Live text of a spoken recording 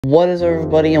What is up,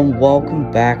 everybody, and welcome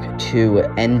back to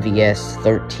NVS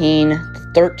 13,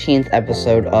 the 13th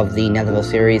episode of the Netherville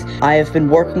series. I have been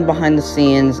working behind the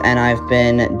scenes, and I've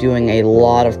been doing a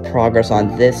lot of progress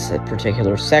on this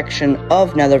particular section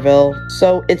of Netherville.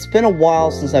 So, it's been a while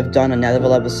since I've done a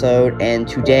Netherville episode, and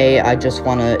today I just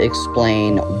want to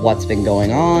explain what's been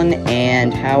going on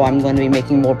and how I'm going to be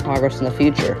making more progress in the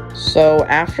future. So,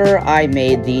 after I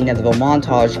made the Netherville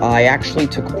montage, I actually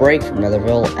took a break from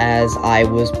Netherville as I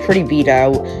was pretty beat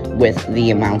out with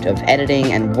the amount of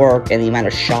editing and work and the amount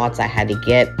of shots I had to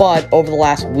get. But over the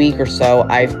last week or so,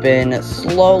 I've been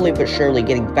slowly but surely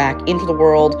getting back into the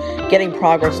world, getting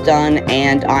progress done,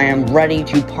 and I am ready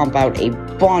to pump out a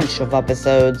bunch of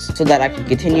episodes so that I can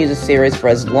continue the series for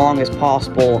as long as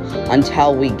possible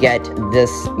until we get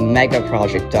this mega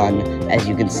project done, as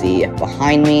you can see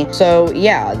behind me. So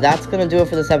yeah, that's gonna do it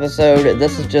for this episode.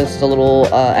 This is just a little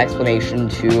explanation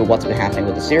to what's been happening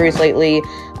with the series lately.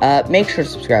 Make sure to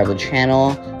subscribe to the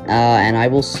channel, and I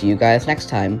will see you guys next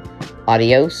time.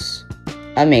 Adios,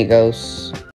 amigos.